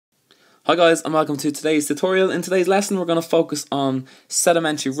Hi guys, and welcome to today's tutorial. In today's lesson we're going to focus on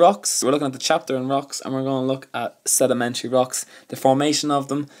sedimentary rocks. We're looking at the chapter on rocks, and we're going to look at sedimentary rocks, the formation of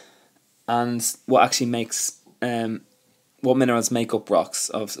them, and what actually makes, what minerals make up rocks,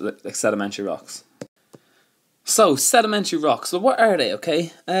 of like sedimentary rocks. So, sedimentary rocks, well, what are they,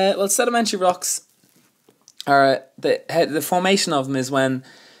 okay? Well, sedimentary rocks are, the formation of them is when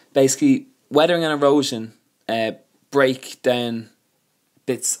basically weathering and erosion break down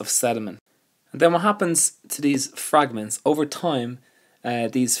bits of sediment. And then what happens to these fragments over time,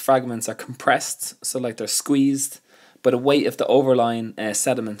 these fragments are compressed, so like they're squeezed by the weight of the overlying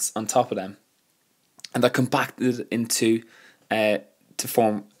sediments on top of them, and they're compacted into to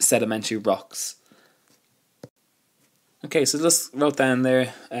form sedimentary rocks. Okay, so just wrote down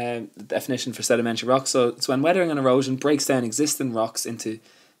there the definition for sedimentary rocks. So it's when weathering and erosion breaks down existing rocks into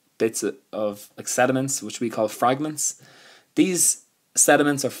bits of like sediments, which we call fragments. These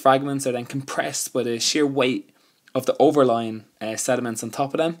sediments or fragments are then compressed by the sheer weight of the overlying sediments on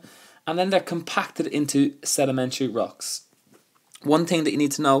top of them, and then they're compacted into sedimentary rocks. One thing that you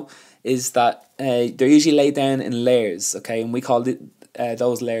need to know is that they're usually laid down in layers, okay, and we call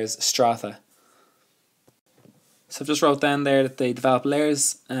those layers strata. So I've just wrote down there that they develop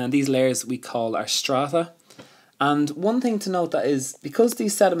layers, and these layers we call our strata. And one thing to note that is, because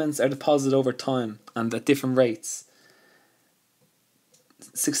these sediments are deposited over time and at different rates,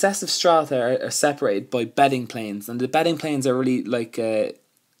 successive strata are separated by bedding planes, and the bedding planes are really like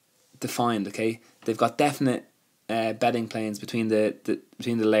defined. Okay, they've got definite bedding planes between the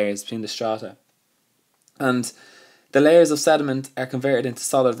layers, between the strata, and the layers of sediment are converted into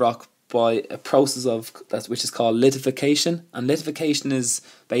solid rock by a process which is called lithification. And lithification is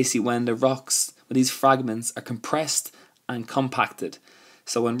basically when these fragments are compressed and compacted.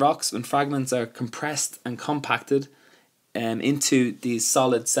 So when fragments are compressed and compacted into these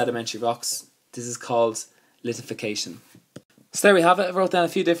solid sedimentary rocks, this is called lithification. So there we have it. I wrote down a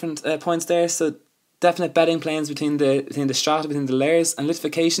few different points there. So definite bedding planes between the strata, between the layers, and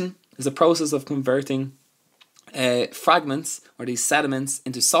lithification is a process of converting fragments or these sediments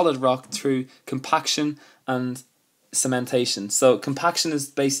into solid rock through compaction and cementation. So compaction is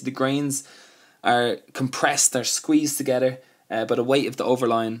basically the grains are compressed, they're squeezed together by the weight of the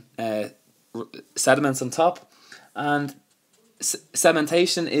overlying sediments on top. And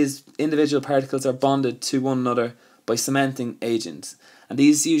cementation is individual particles are bonded to one another by cementing agents, and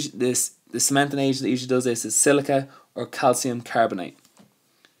the cementing agent that usually does this is silica or calcium carbonate.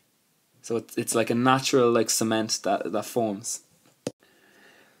 So it's like a natural like cement that forms.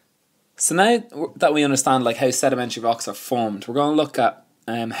 So now that we understand like how sedimentary rocks are formed, we're going to look at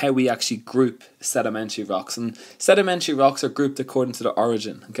how we actually group sedimentary rocks. And sedimentary rocks are grouped according to their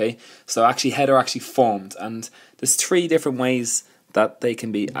origin, okay? So actually how they're actually formed, and there's three different ways that they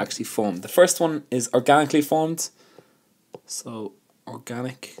can be actually formed. The first one is organically formed. So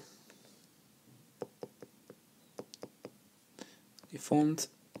organic formed.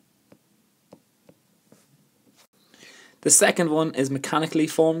 The second one is mechanically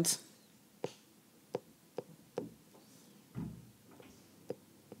formed.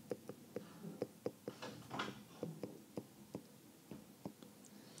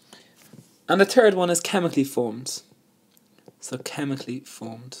 And the third one is chemically formed. So chemically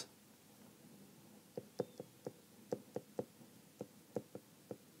formed.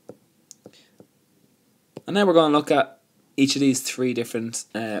 And now we're going to look at each of these three different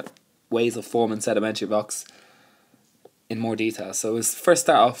ways of forming sedimentary rocks in more detail. So let's first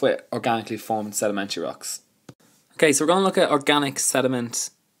start off with organically formed sedimentary rocks. Okay, so we're going to look at organic sedimentary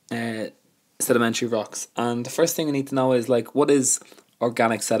rocks. And the first thing I need to know is like, what is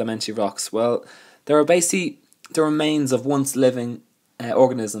organic sedimentary rocks? Well, they are basically the remains of once living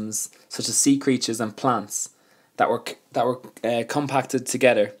organisms such as sea creatures and plants that were compacted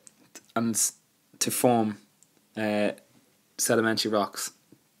together and to form sedimentary rocks.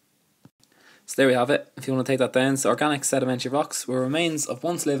 So there we have it, if you want to take that down. So organic sedimentary rocks were remains of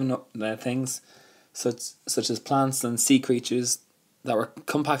once living things such as plants and sea creatures that were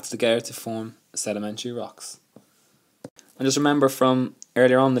compacted together to form sedimentary rocks. And just remember from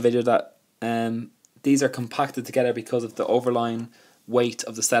earlier on in the video that these are compacted together because of the overlying weight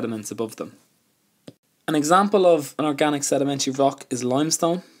of the sediments above them. An example of an organic sedimentary rock is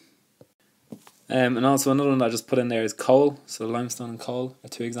limestone. And also another one that I just put in there is coal. So limestone and coal are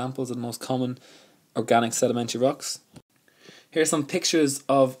two examples of the most common organic sedimentary rocks. Here are some pictures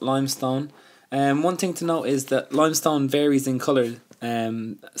of limestone. One thing to note is that limestone varies in colour.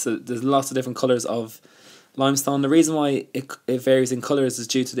 So there's lots of different colours of limestone. The reason why it varies in colours is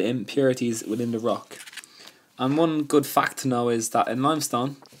due to the impurities within the rock. And one good fact to know is that in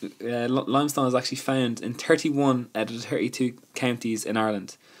limestone, limestone is actually found in 31 out of the 32 counties in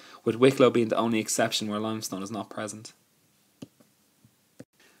Ireland, with Wicklow being the only exception where limestone is not present.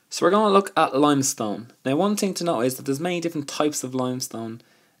 So we're going to look at limestone. Now, one thing to note is that there's many different types of limestone.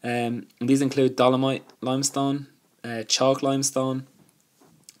 And these include dolomite limestone, chalk limestone,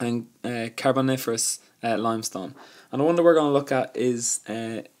 and carboniferous limestone. And the one that we're going to look at is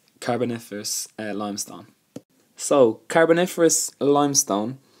carboniferous limestone. So, carboniferous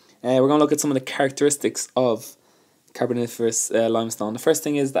limestone, we're going to look at some of the characteristics of carboniferous limestone. The first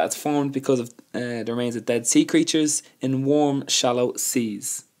thing is that it's formed because of the remains of dead sea creatures in warm, shallow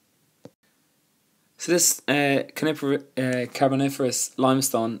seas. So this carboniferous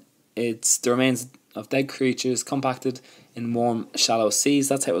limestone, it's the remains of dead creatures compacted in warm, shallow seas.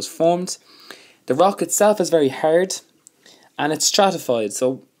 That's how it was formed. The rock itself is very hard, and it's stratified,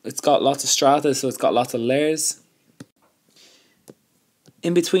 so it's got lots of strata, so it's got lots of layers.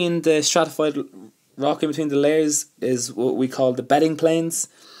 In between the stratified rock, in between the layers, is what we call the bedding planes,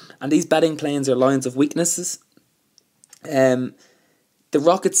 and these bedding planes are lines of weaknesses. The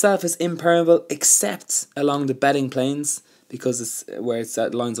rock itself is impermeable except along the bedding planes, because it's where it's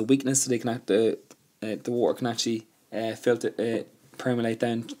at lines of weakness, so they can the water can actually permeate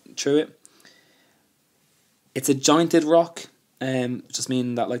down through it. It's a jointed rock, just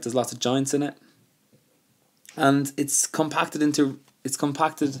meaning that like there's lots of joints in it, and it's compacted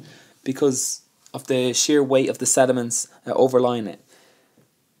because of the sheer weight of the sediments overlying it.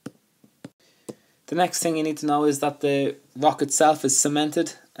 The next thing you need to know is that the rock itself is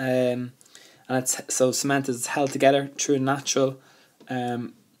cemented, and cement is held together through a natural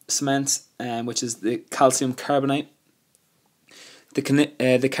cement, which is the calcium carbonate.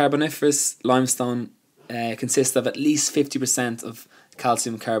 The carboniferous limestone consists of at least 50% of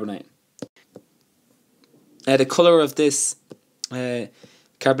calcium carbonate. The colour of this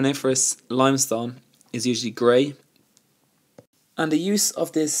carboniferous limestone is usually grey. And the use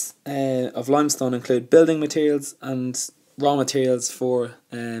of this of limestone include building materials and raw materials for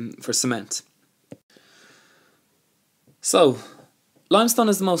cement. So, limestone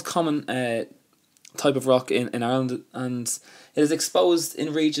is the most common type of rock in Ireland, and it is exposed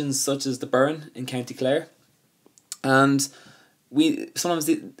in regions such as the Burren in County Clare. And sometimes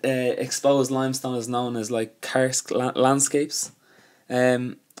the exposed limestone is known as like karst landscapes.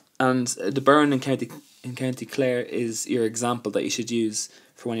 And the Burren in County Clare is your example that you should use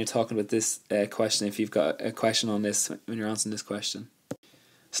for when you're talking about this question, if you've got a question on this when you're answering this question.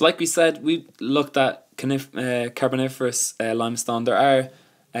 So like we said, we looked at carboniferous limestone. There are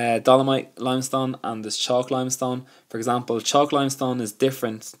dolomite limestone and there's chalk limestone. For example, chalk limestone is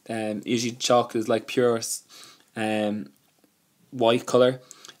different. Usually chalk is like pure white colour.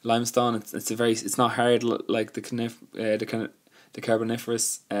 Limestone, it's not hard like the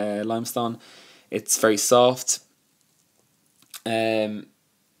carboniferous limestone. It's very soft, and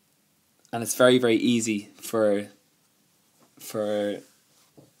it's very, very easy for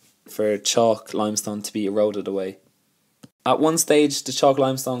chalk limestone to be eroded away. At one stage, the chalk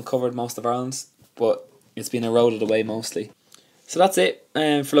limestone covered most of Ireland, but it's been eroded away mostly. So that's it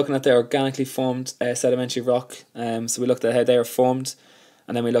for looking at the organically formed sedimentary rock. So we looked at how they are formed,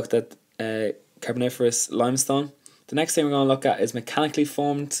 and then we looked at carboniferous limestone. The next thing we're going to look at is mechanically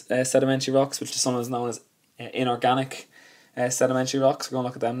formed sedimentary rocks, which is sometimes known as inorganic sedimentary rocks. We're going to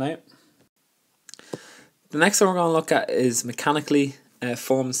look at them now. The next thing we're going to look at is mechanically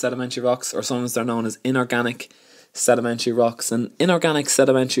formed sedimentary rocks, or sometimes they're known as inorganic sedimentary rocks. And inorganic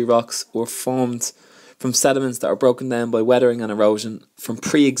sedimentary rocks were formed from sediments that are broken down by weathering and erosion from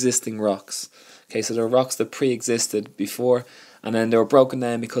pre-existing rocks. Okay, so there are rocks that pre-existed before, and then they were broken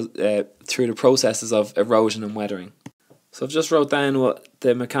down because through the processes of erosion and weathering. So I've just wrote down what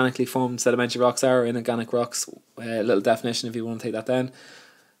the mechanically formed sedimentary rocks are, or inorganic rocks, a little definition if you want to take that down.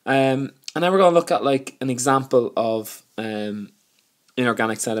 And then we're going to look at like an example of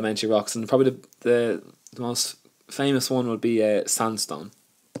inorganic sedimentary rocks, and probably the most famous one would be sandstone.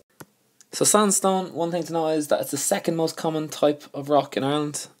 So sandstone, one thing to know is that it's the second most common type of rock in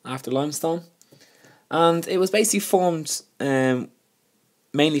Ireland after limestone. And it was basically formed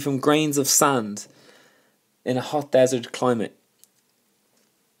mainly from grains of sand in a hot desert climate.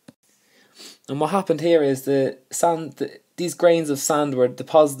 And what happened here is these grains of sand were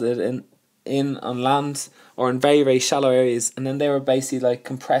deposited on land or in very, very shallow areas, and then they were basically like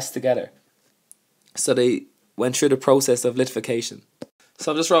compressed together. So they went through the process of lithification.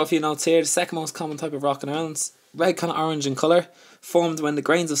 So I've just wrote a few notes here. The second most common type of rock in Ireland, red kind of orange in colour, formed when the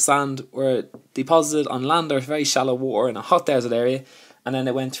grains of sand were deposited on land or very shallow water in a hot desert area, and then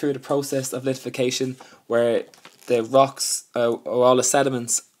it went through the process of lithification where the rocks or all the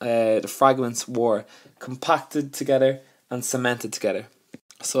sediments, the fragments were compacted together and cemented together.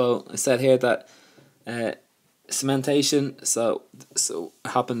 So I said here that cementation so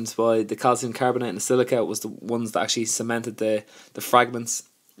happened by the calcium carbonate and the silica was the ones that actually cemented the fragments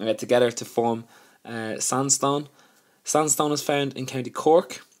together to form sandstone. Sandstone is found in County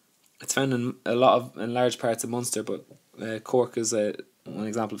Cork. It's found in large parts of Munster, but Cork is one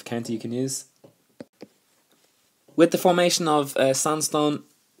example of county you can use. With the formation of sandstone,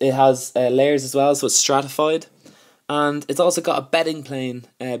 it has layers as well, so it's stratified, and it's also got a bedding plane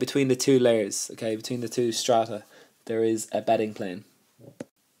between the two layers. Okay, between the two strata, there is a bedding plane.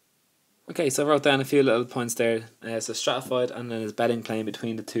 Okay, so I wrote down a few little points there. So stratified, and then there's bedding plane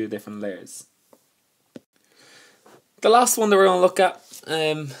between the two different layers. The last one that we're going to look at,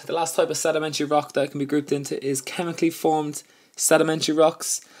 the last type of sedimentary rock that can be grouped into is chemically formed sedimentary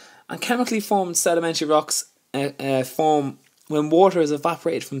rocks. And chemically formed sedimentary rocks form when water is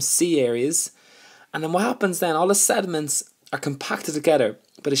evaporated from sea areas, and then what happens then, all the sediments are compacted together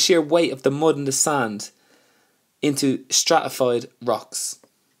by the sheer weight of the mud and the sand into stratified rocks.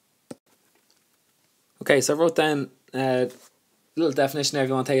 Okay, so I wrote down a little definition there if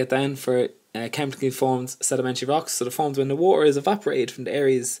you want to take it down for chemically formed sedimentary rocks. So they're formed when the water is evaporated from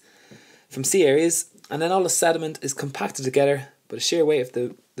sea areas, and then all the sediment is compacted together by the sheer weight of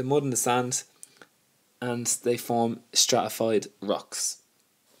the mud and the sand, and they form stratified rocks.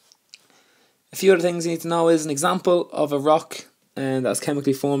 A few other things you need to know is an example of a rock that's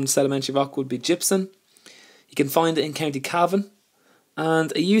chemically formed sedimentary rock would be gypsum. You can find it in County Cavan,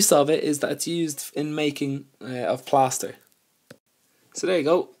 and a use of it is that it's used in making of plaster. So there you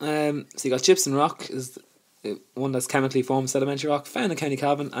go. So you got gypsum rock is one that's chemically formed sedimentary rock found in County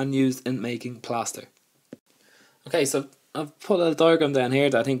Cavan and used in making plaster. Okay, so I've put a diagram down here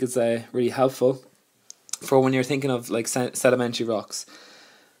that I think is really helpful for when you're thinking of like sedimentary rocks.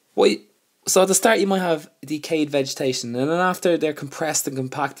 So at the start you might have decayed vegetation, and then after they're compressed and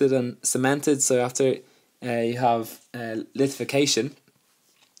compacted and cemented, so after you have lithification,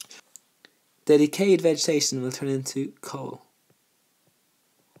 the decayed vegetation will turn into coal.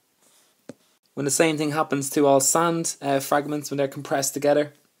 When the same thing happens to all sand fragments, when they're compressed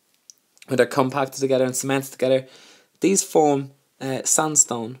together, when they're compacted together and cemented together, these form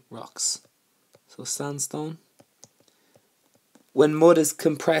sandstone rocks. So sandstone. When mud is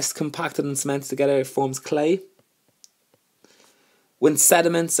compressed, compacted and cemented together, it forms clay. When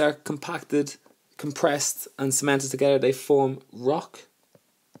sediments are compacted, compressed and cemented together, they form rock.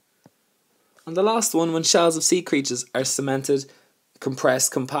 And the last one, when shells of sea creatures are cemented,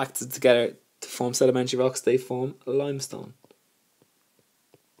 compressed, compacted together to form sedimentary rocks, they form limestone.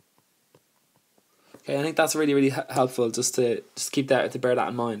 Okay, I think that's really helpful just to keep that, to bear that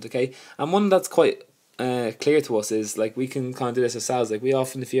in mind. Okay, and one that's quite clear to us is like we can kind of do this ourselves. Like we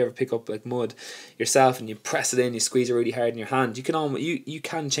often, if you ever pick up like mud yourself and you press it in, you squeeze it really hard in your hand, you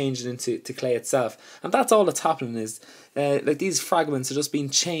can change it into clay itself, and that's all that's happening is like these fragments are just being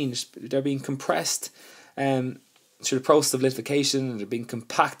changed. They're being compressed through the process of lithification. They're being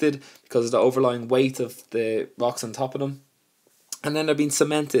compacted because of the overlying weight of the rocks on top of them, and then they're being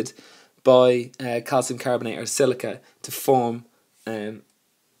cemented by calcium carbonate or silica to form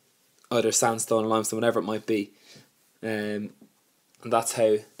either sandstone or limestone, whatever it might be, and that's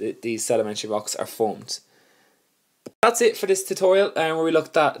how these sedimentary rocks are formed. That's it for this tutorial, where we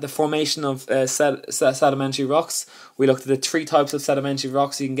looked at the formation of sedimentary rocks. We looked at the three types of sedimentary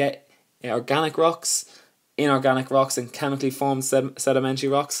rocks you can get: organic rocks, inorganic rocks, and chemically formed sedimentary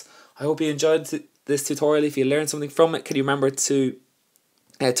rocks. I hope you enjoyed this tutorial. If you learned something from it, can you remember to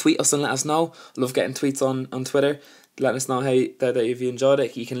tweet us and let us know? I love getting tweets on Twitter. Let us know that if you enjoyed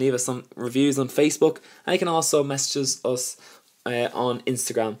it. You can leave us some reviews on Facebook, and you can also message us on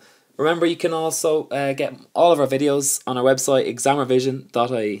Instagram. Remember, you can also get all of our videos on our website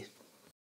examrevision.ie.